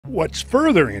What's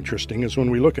further interesting is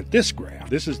when we look at this graph.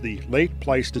 This is the late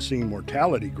Pleistocene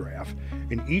mortality graph,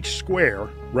 and each square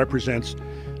represents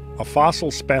a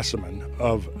fossil specimen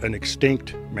of an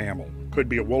extinct mammal. Could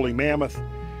be a woolly mammoth,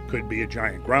 could be a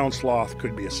giant ground sloth,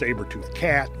 could be a saber-toothed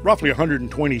cat. Roughly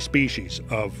 120 species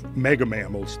of mega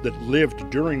mammals that lived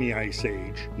during the Ice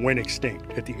Age went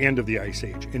extinct at the end of the Ice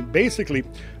Age. And basically,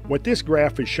 what this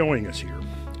graph is showing us here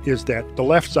is that the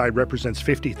left side represents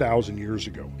 50,000 years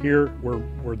ago. Here,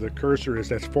 where the cursor is,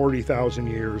 that's 40,000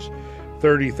 years,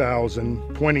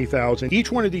 30,000, 20,000.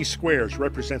 Each one of these squares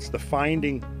represents the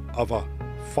finding of a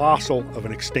fossil of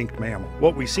an extinct mammal.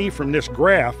 What we see from this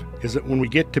graph is that when we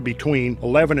get to between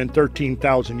 11 and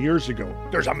 13,000 years ago,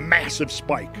 there's a massive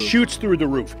spike, shoots through the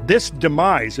roof. This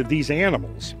demise of these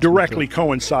animals directly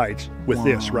coincides with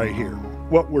this right here.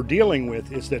 What we're dealing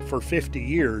with is that for 50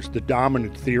 years, the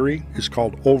dominant theory is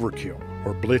called overkill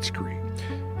or blitzkrieg.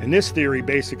 And this theory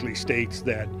basically states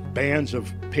that bands of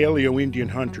Paleo-Indian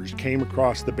hunters came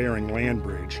across the Bering Land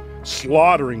Bridge,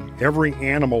 slaughtering every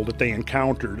animal that they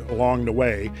encountered along the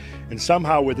way, and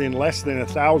somehow within less than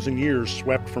 1,000 years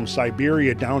swept from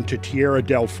Siberia down to Tierra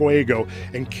del Fuego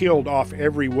and killed off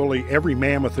every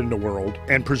mammoth in the world,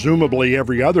 and presumably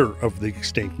every other of the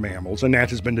extinct mammals. And that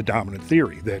has been the dominant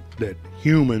theory, that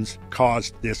humans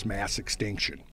caused this mass extinction.